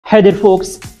Hey there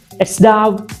folks, let's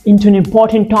dive into an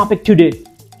important topic today,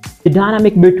 the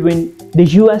dynamic between the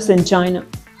US and China.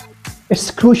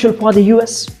 It's crucial for the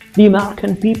US, the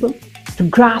American people, to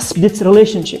grasp this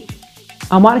relationship.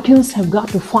 Americans have got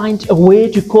to find a way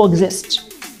to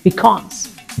coexist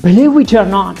because, believe it or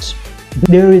not,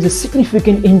 there is a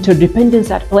significant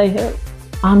interdependence at play here.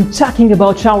 I'm talking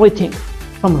about everything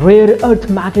from rare earth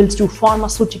metals to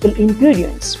pharmaceutical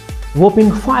ingredients, whopping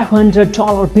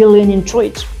 $500 billion in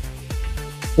trade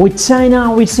with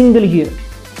China every single year.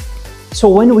 So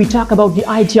when we talk about the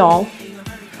idea of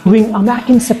moving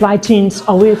American supply chains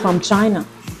away from China,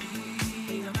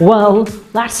 well,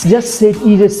 let's just say it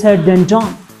easier said than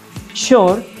done.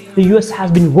 Sure, the US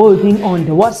has been working on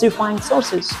diversifying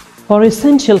sources for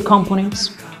essential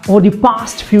components over the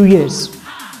past few years.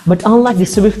 But unlike the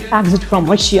swift exit from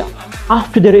Russia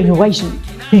after their invasion,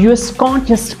 the US can't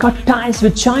just cut ties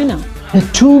with China.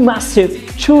 They're too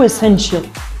massive, too essential,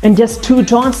 and just too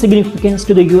darn significant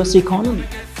to the US economy.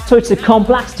 So it's a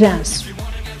complex dance.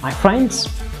 My friends,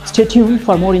 stay tuned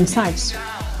for more insights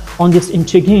on this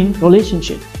intriguing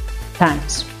relationship.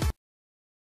 Thanks.